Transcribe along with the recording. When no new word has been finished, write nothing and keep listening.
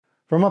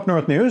From Up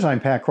North News, I'm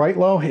Pat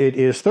Kreitlow. It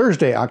is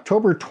Thursday,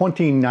 October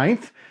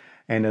 29th,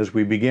 and as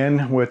we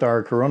begin with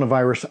our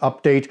coronavirus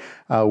update,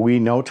 we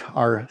note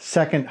our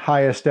second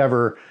highest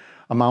ever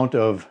amount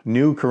of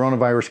new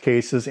coronavirus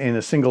cases in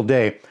a single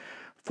day,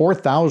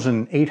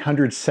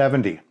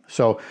 4,870.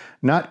 So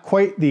not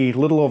quite the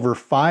little over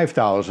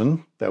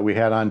 5,000 that we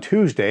had on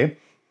Tuesday,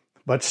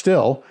 but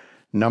still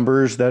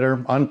numbers that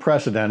are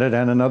unprecedented,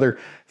 and another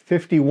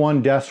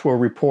 51 deaths were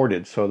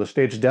reported. So the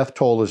state's death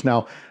toll is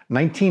now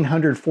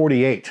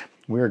 1,948.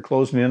 We are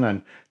closing in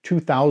on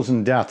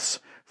 2,000 deaths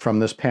from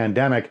this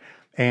pandemic,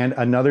 and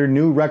another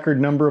new record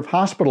number of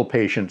hospital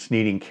patients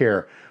needing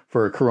care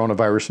for a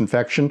coronavirus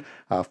infection,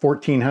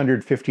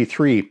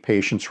 1,453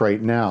 patients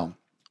right now.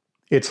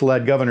 It's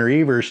led Governor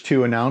Evers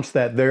to announce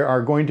that there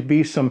are going to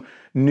be some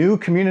new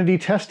community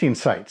testing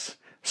sites,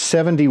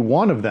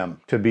 71 of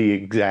them to be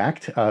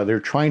exact. They're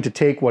trying to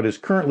take what is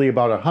currently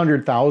about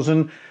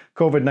 100,000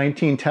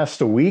 COVID-19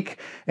 tests a week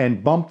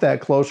and bump that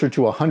closer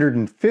to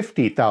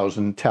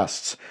 150,000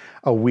 tests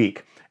a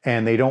week.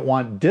 And they don't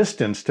want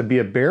distance to be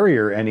a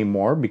barrier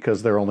anymore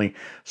because there are only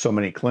so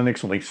many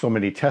clinics, only so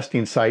many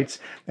testing sites.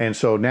 And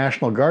so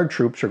National Guard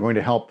troops are going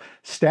to help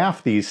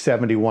staff these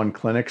 71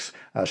 clinics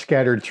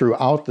scattered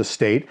throughout the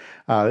state.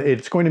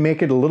 It's going to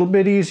make it a little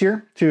bit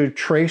easier to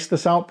trace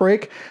this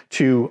outbreak,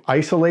 to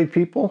isolate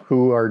people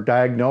who are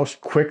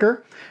diagnosed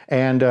quicker,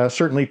 and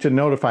certainly to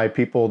notify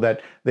people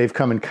that they've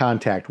come in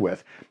contact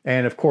with.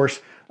 And of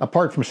course,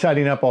 apart from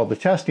setting up all the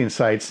testing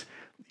sites,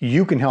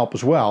 you can help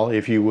as well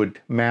if you would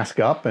mask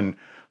up and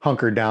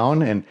hunker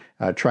down and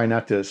try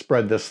not to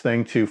spread this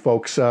thing to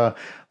folks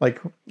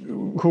like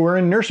who are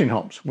in nursing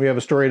homes. We have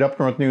a story at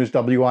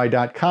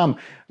upnorthnewswi.com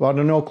about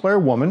an Eau Claire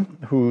woman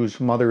whose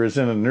mother is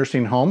in a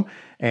nursing home,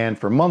 and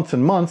for months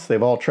and months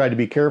they've all tried to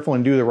be careful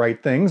and do the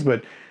right things,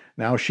 but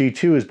now she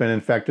too has been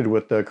infected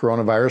with the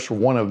coronavirus,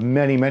 one of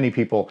many, many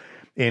people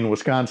in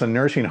Wisconsin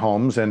nursing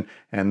homes, and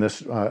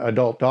this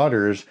adult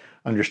daughter is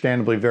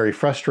understandably very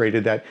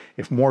frustrated that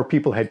if more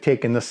people had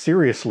taken this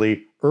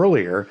seriously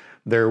earlier,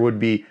 there would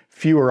be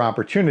fewer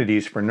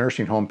opportunities for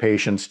nursing home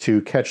patients to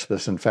catch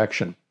this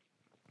infection.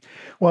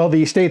 Well,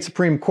 the state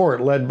Supreme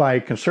Court, led by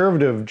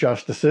conservative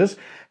justices,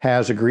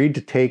 has agreed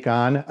to take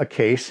on a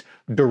case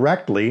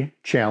directly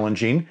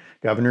challenging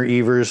Governor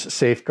Evers'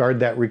 safeguard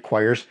that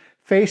requires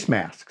face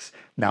masks.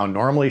 Now,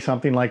 normally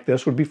something like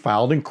this would be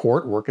filed in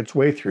court, work its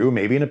way through,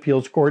 maybe an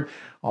appeals court,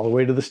 all the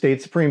way to the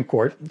state Supreme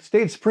Court. The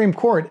state Supreme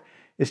Court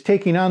is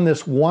taking on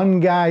this one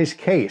guy's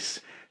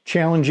case,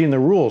 challenging the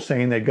rule,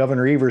 saying that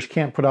Governor Evers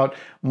can't put out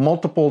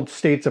multiple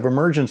states of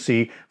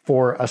emergency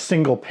for a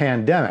single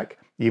pandemic,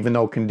 even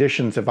though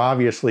conditions have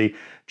obviously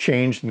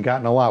changed and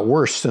gotten a lot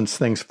worse since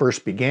things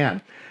first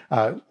began.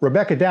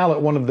 Rebecca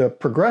Dallet, one of the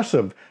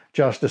progressive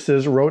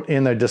justices, wrote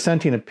in a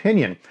dissenting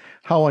opinion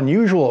how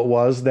unusual it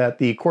was that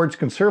the court's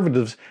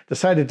conservatives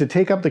decided to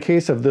take up the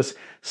case of this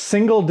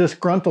single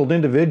disgruntled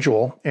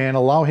individual and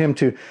allow him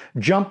to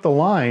jump the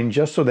line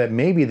just so that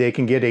maybe they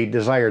can get a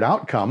desired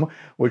outcome,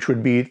 which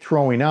would be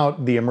throwing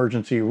out the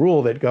emergency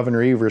rule that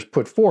Governor Evers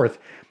put forth.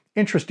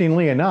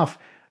 Interestingly enough,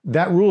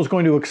 that rule is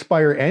going to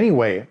expire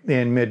anyway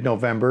in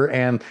mid-November,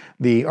 and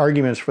the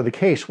arguments for the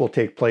case will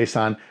take place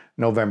on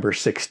November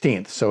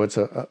 16th. So it's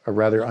a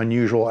rather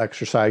unusual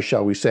exercise,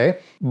 shall we say.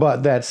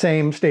 But that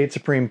same state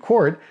Supreme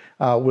Court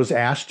was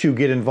asked to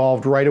get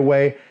involved right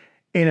away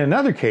in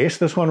another case,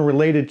 this one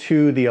related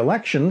to the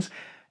elections,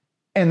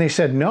 and they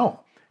said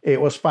no.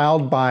 It was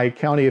filed by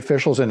county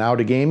officials in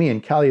Outagamie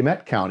and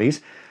Calumet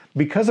counties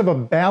because of a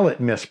ballot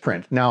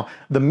misprint. Now,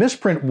 the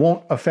misprint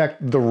won't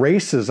affect the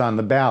races on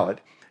the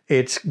ballot.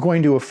 It's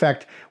going to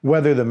affect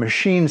whether the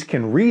machines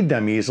can read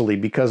them easily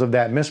because of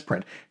that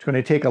misprint. It's going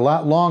to take a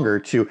lot longer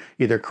to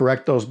either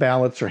correct those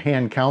ballots or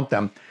hand count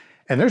them.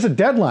 And there's a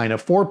deadline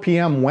of 4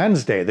 p.m.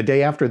 Wednesday, the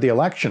day after the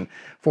election,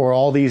 for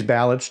all these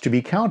ballots to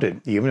be counted,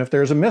 even if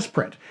there's a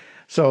misprint.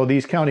 So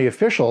these county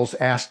officials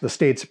asked the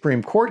state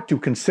Supreme Court to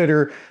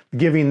consider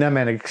giving them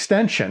an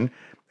extension,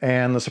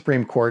 and the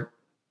Supreme Court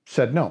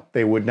said no.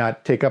 They would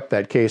not take up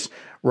that case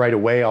right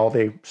away. All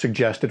they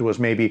suggested was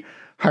maybe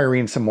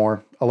hiring some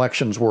more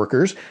elections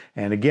workers.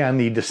 And again,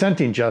 the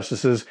dissenting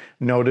justices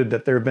noted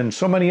that there have been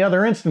so many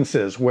other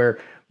instances where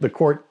the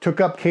court took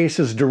up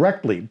cases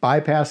directly,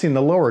 bypassing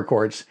the lower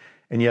courts,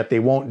 and yet they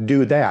won't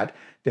do that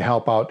to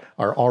help out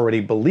our already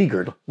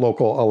beleaguered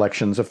local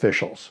elections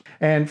officials.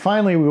 And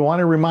finally, we want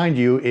to remind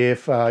you,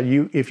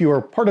 if you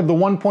are part of the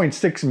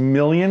 1.6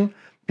 million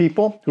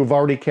people who've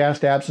already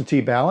cast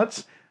absentee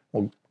ballots,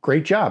 well,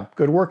 great job,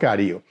 good work out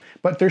of you.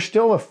 But there's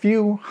still a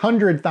few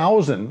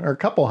 100,000 or a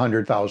couple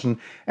 100,000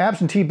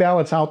 absentee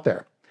ballots out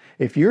there.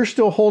 If you're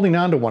still holding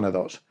on to one of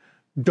those,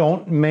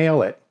 don't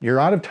mail it. You're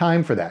out of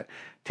time for that.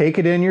 Take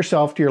it in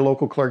yourself to your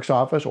local clerk's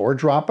office or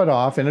drop it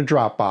off in a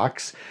drop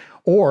box,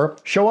 or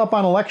show up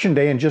on election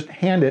day and just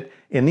hand it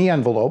in the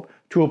envelope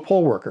to a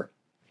poll worker.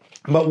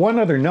 But one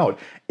other note,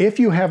 if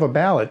you have a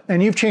ballot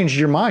and you've changed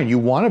your mind, you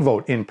want to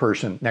vote in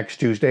person next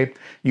Tuesday,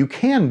 you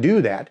can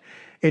do that.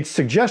 It's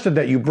suggested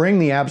that you bring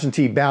the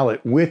absentee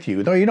ballot with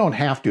you, though you don't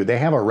have to. They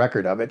have a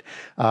record of it.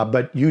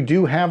 But you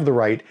do have the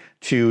right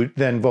to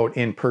then vote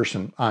in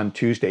person on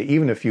Tuesday,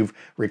 even if you've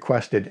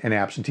requested an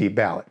absentee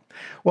ballot.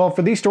 Well,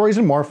 for these stories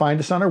and more, find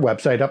us on our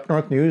website,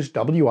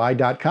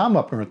 upnorthnewswi.com,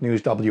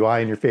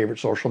 upnorthnewswi in your favorite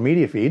social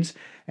media feeds.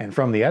 And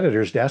from the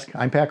editor's desk,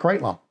 I'm Pat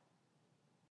Kreitlow.